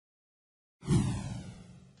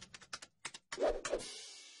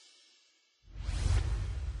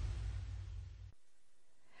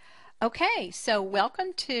Okay, so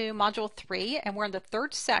welcome to Module 3, and we're in the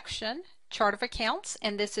third section, Chart of Accounts,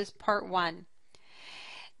 and this is Part 1.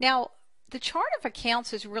 Now, the chart of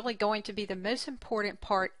accounts is really going to be the most important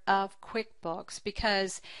part of QuickBooks,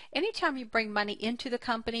 because anytime you bring money into the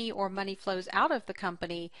company or money flows out of the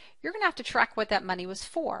company, you're going to have to track what that money was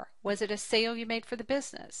for. Was it a sale you made for the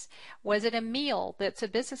business? Was it a meal that's a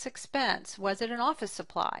business expense? Was it an office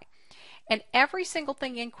supply? And every single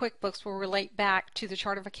thing in QuickBooks will relate back to the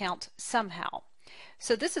chart of accounts somehow.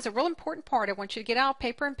 So this is a real important part. I want you to get out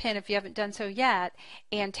paper and pen if you haven't done so yet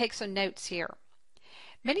and take some notes here.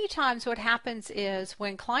 Many times what happens is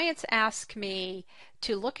when clients ask me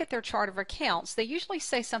to look at their chart of accounts, they usually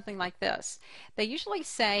say something like this. They usually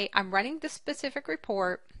say, I'm running this specific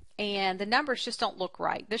report and the numbers just don't look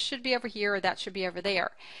right. This should be over here or that should be over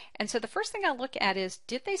there. And so the first thing I look at is,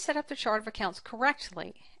 did they set up the chart of accounts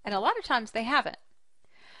correctly? And a lot of times they haven't.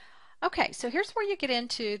 Okay, so here's where you get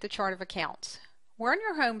into the chart of accounts. We're on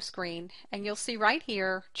your home screen and you'll see right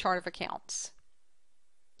here, chart of accounts.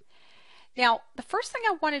 Now, the first thing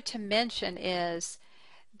I wanted to mention is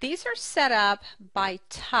these are set up by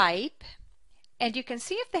type, and you can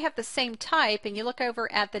see if they have the same type and you look over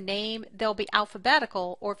at the name, they'll be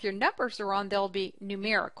alphabetical, or if your numbers are on, they'll be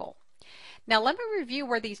numerical. Now let me review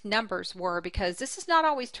where these numbers were, because this is not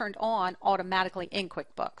always turned on automatically in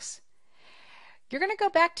QuickBooks. You're going to go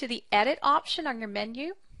back to the Edit option on your menu.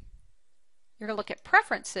 You're going to look at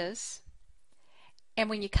Preferences, and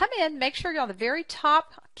when you come in, make sure you're on the very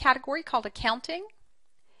top category called Accounting,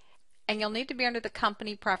 and you'll need to be under the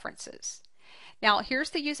Company Preferences. Now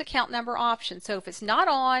here's the Use Account Number option. So if it's not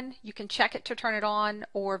on, you can check it to turn it on,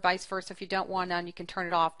 or vice versa. If you don't want on, you can turn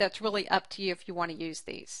it off. That's really up to you if you want to use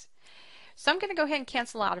these. So I'm going to go ahead and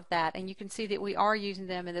cancel out of that, and you can see that we are using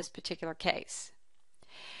them in this particular case.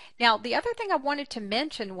 Now the other thing I wanted to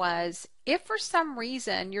mention was, if for some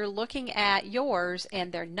reason you're looking at yours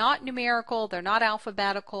and they're not numerical, they're not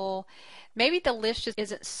alphabetical, maybe the list just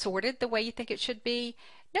isn't sorted the way you think it should be,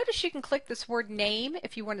 notice you can click this word name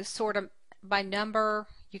if you want to sort them by number.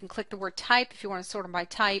 You can click the word type if you want to sort them by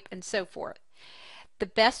type, and so forth. The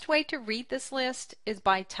best way to read this list is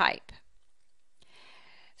by type.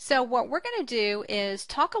 So what we're going to do is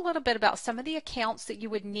talk a little bit about some of the accounts that you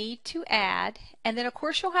would need to add, and then of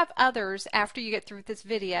course you'll have others after you get through this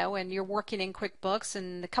video and you're working in QuickBooks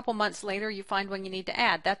and a couple months later you find one you need to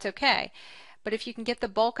add. That's okay. But if you can get the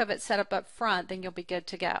bulk of it set up front, then you'll be good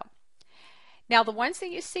to go. Now the ones that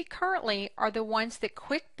you see currently are the ones that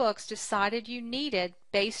QuickBooks decided you needed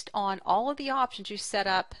based on all of the options you set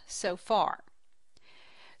up so far.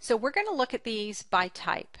 So we're going to look at these by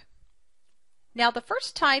type. Now the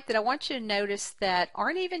first type that I want you to notice that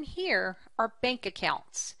aren't even here are bank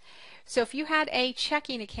accounts. So if you had a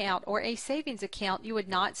checking account or a savings account, you would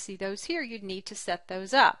not see those here. You'd need to set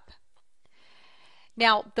those up.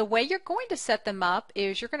 Now the way you're going to set them up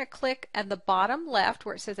is you're going to click at the bottom left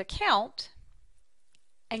where it says Account,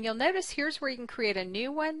 and you'll notice here's where you can create a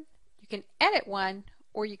new one, you can edit one,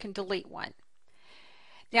 or you can delete one.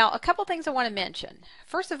 Now a couple things I want to mention.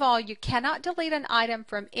 First of all, you cannot delete an item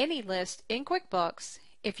from any list in QuickBooks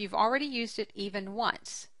if you've already used it even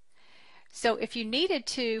once. So if you needed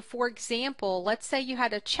to, for example, let's say you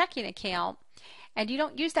had a checking account and you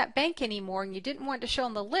don't use that bank anymore and you didn't want it to show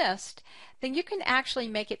on the list, then you can actually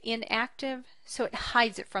make it inactive so it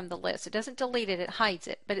hides it from the list. It doesn't delete it, it hides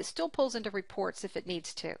it, but it still pulls into reports if it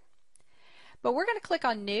needs to. But we're going to click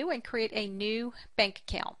on New and create a new bank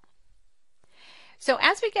account. So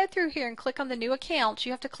as we go through here and click on the new accounts,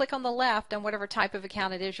 you have to click on the left on whatever type of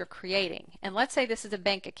account it is you're creating. And let's say this is a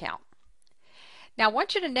bank account. Now I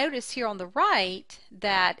want you to notice here on the right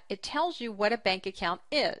that it tells you what a bank account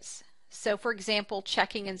is. So for example,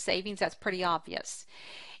 checking and savings, that's pretty obvious.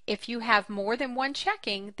 If you have more than one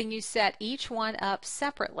checking, then you set each one up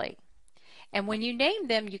separately. And when you name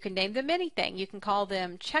them, you can name them anything. You can call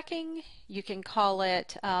them checking, you can call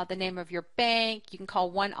it the name of your bank, you can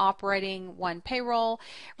call one operating, one payroll.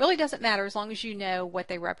 It really doesn't matter as long as you know what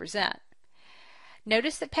they represent.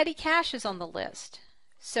 Notice that petty cash is on the list.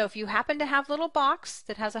 So if you happen to have a little box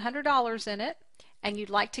that has $100 in it and you'd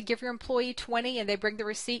like to give your employee $20 and they bring the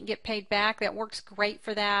receipt and get paid back, that works great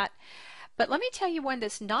for that. But let me tell you one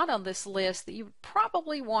that's not on this list that you would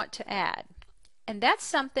probably want to add. And that's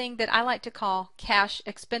something that I like to call cash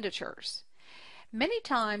expenditures. Many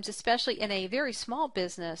times, especially in a very small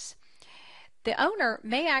business, the owner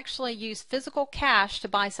may actually use physical cash to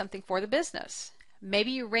buy something for the business.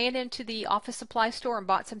 Maybe you ran into the office supply store and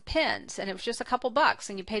bought some pens and it was just a couple bucks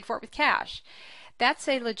and you paid for it with cash. that's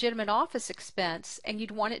a legitimate office expense and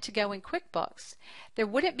you'd want it to go in QuickBooks, there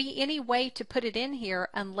wouldn't be any way to put it in here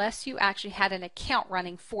unless you actually had an account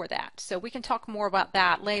running for that. So we can talk more about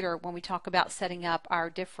that later when we talk about setting up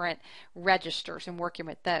our different registers and working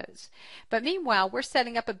with those. But meanwhile, we're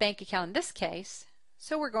setting up a bank account in this case,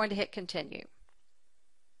 so we're going to hit continue.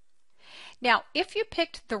 Now, if you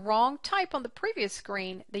picked the wrong type on the previous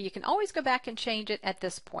screen, then you can always go back and change it at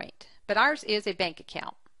this point. But ours is a bank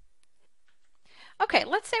account. Okay,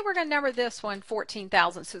 let's say we're going to number this one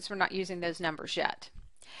 14,000 since we're not using those numbers yet.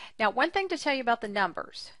 Now, one thing to tell you about the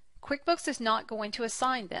numbers. QuickBooks is not going to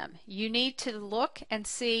assign them. You need to look and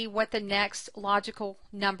see what the next logical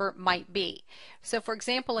number might be. So for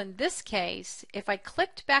example, in this case, if I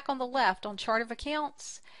clicked back on the left on Chart of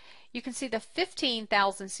Accounts, you can see the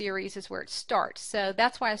 15,000 series is where it starts. So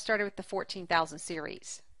that's why I started with the 14,000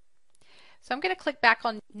 series. So I'm going to click back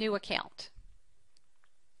on New Account.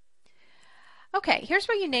 Okay, here's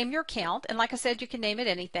where you name your account, and like I said, you can name it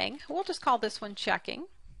anything. We'll just call this one Checking.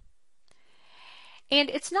 And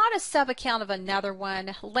it's not a sub-account of another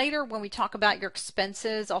one. Later when we talk about your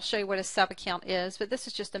expenses, I'll show you what a sub-account is, but this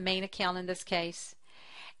is just a main account in this case.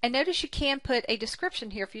 And notice you can put a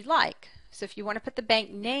description here if you'd like. So if you want to put the bank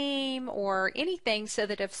name or anything so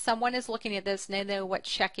that if someone is looking at this, they know what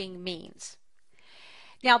checking means.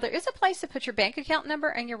 Now there is a place to put your bank account number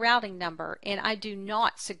and your routing number, and I do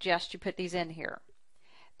not suggest you put these in here.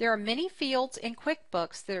 There are many fields in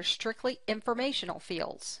QuickBooks that are strictly informational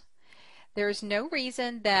fields. There is no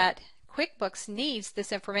reason that QuickBooks needs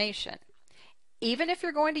this information. Even if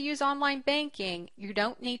you're going to use online banking, you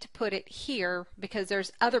don't need to put it here because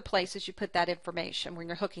there's other places you put that information when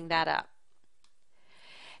you're hooking that up.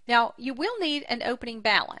 Now you will need an opening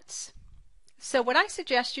balance. So what I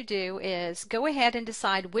suggest you do is go ahead and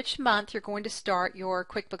decide which month you're going to start your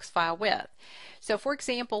QuickBooks file with. So for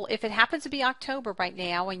example, if it happens to be October right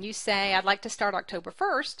now and you say I'd like to start October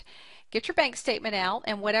 1st, get your bank statement out,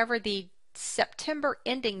 and whatever the September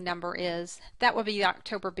ending number is, that will be the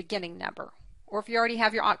October beginning number. Or if you already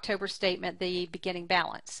have your October statement, the beginning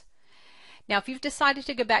balance. Now if you've decided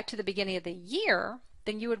to go back to the beginning of the year,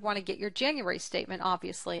 then you would want to get your January statement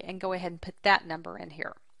obviously and go ahead and put that number in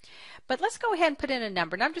here. But let's go ahead and put in a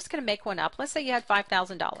number, and I'm just going to make one up. Let's say you had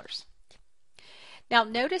 $5,000. Now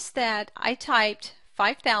notice that I typed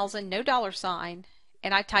 5,000, no dollar sign,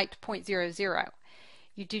 and I typed 0.00.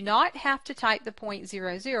 You do not have to type the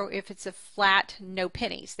 0.00 if it's a flat no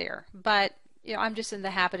pennies there, but I'm just in the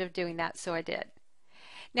habit of doing that, so I did.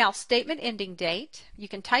 Now statement ending date, you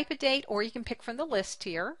can type a date or you can pick from the list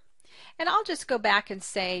here, and I'll just go back and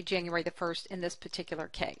say January the 1st in this particular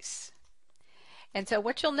case. And so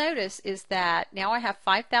what you'll notice is that now I have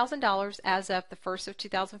 $5,000 as of the 1st of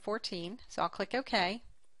 2014, so I'll click OK,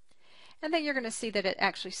 and then you're going to see that it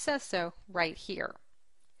actually says so right here.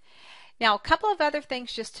 Now a couple of other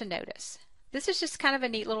things just to notice. This is just kind of a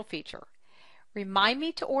neat little feature. Remind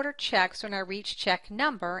me to order checks when I reach check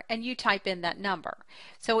number, and you type in that number.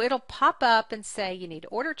 So it'll pop up and say you need to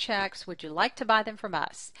order checks, would you like to buy them from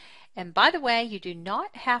us? And by the way, you do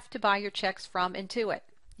not have to buy your checks from Intuit.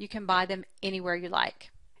 You can buy them anywhere you like.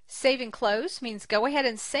 Save and close means go ahead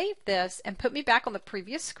and save this and put me back on the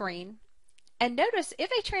previous screen. And notice if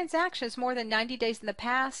a transaction is more than 90 days in the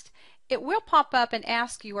past, it will pop up and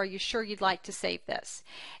ask you, are you sure you'd like to save this?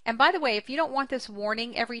 And by the way, if you don't want this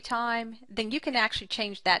warning every time, then you can actually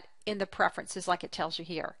change that in the preferences like it tells you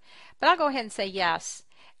here. But I'll go ahead and say yes.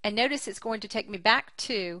 And notice it's going to take me back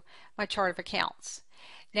to my chart of accounts.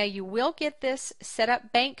 Now you will get this set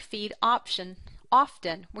up bank feed option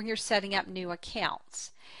often when you're setting up new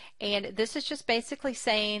accounts. And this is just basically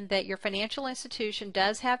saying that your financial institution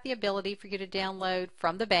does have the ability for you to download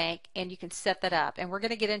from the bank, and you can set that up. And we're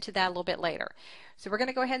going to get into that a little bit later. So we're going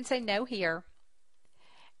to go ahead and say no here.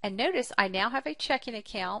 And notice I now have a checking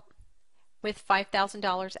account with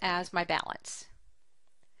 $5,000 as my balance.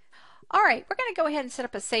 All right, we're going to go ahead and set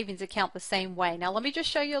up a savings account the same way. Now let me just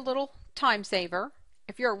show you a little time saver.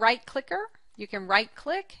 If you're a right clicker, you can right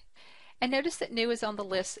click, and notice that new is on the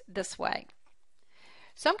list this way.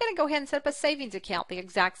 So I'm going to go ahead and set up a savings account the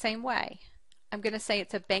exact same way. I'm going to say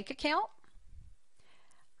it's a bank account.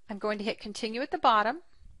 I'm going to hit continue at the bottom.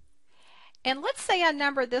 And let's say I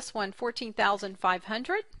number this one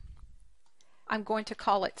 14,500. I'm going to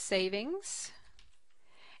call it savings.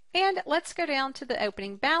 And let's go down to the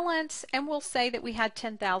opening balance, and we'll say that we had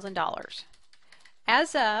 $10,000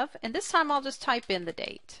 as of, and this time I'll just type in the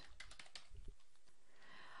date.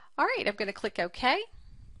 All right, I'm going to click OK.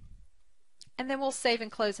 And then we'll save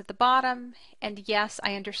and close at the bottom. And yes,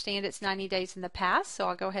 I understand it's 90 days in the past, so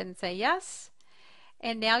I'll go ahead and say yes.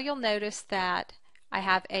 And now you'll notice that I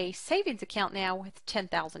have a savings account now with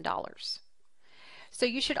 $10,000. So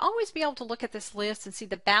you should always be able to look at this list and see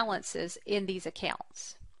the balances in these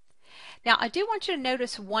accounts. Now I do want you to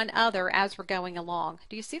notice one other as we're going along.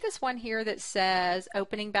 Do you see this one here that says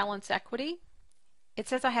opening balance equity? It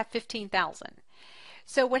says I have 15,000.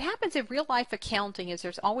 So what happens in real life accounting is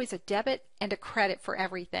there's always a debit and a credit for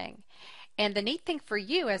everything. And the neat thing for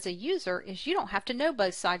you as a user is you don't have to know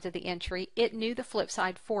both sides of the entry. It knew the flip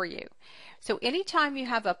side for you. So anytime you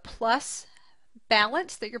have a plus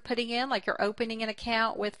balance that you're putting in, like you're opening an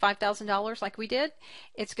account with $5,000 like we did,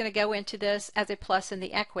 it's going to go into this as a plus in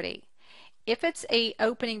the equity. If it's a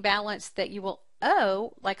opening balance that you will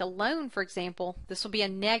owe, like a loan for example, this will be a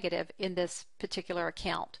negative in this particular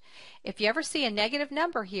account. If you ever see a negative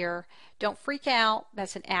number here, don't freak out.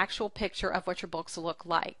 That's an actual picture of what your books look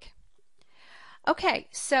like. Okay,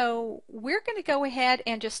 so we're going to go ahead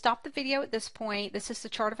and just stop the video at this point. This is the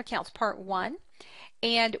chart of accounts part 1.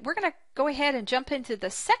 And we're going to go ahead and jump into the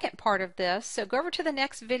second part of this. So go over to the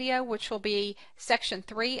next video, which will be section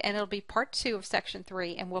 3, and it'll be part 2 of section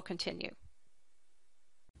 3, and we'll continue.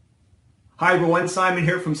 Hi everyone, Simon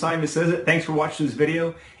here from Simon Says It. Thanks for watching this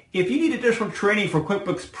video. If you need additional training for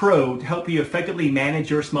QuickBooks Pro to help you effectively manage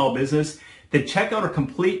your small business, then check out our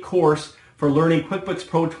complete course for learning QuickBooks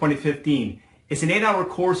Pro 2015. It's an 8-hour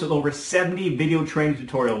course with over 70 video training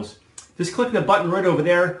tutorials. Just click the button right over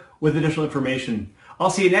there with additional information. I'll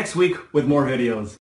see you next week with more videos.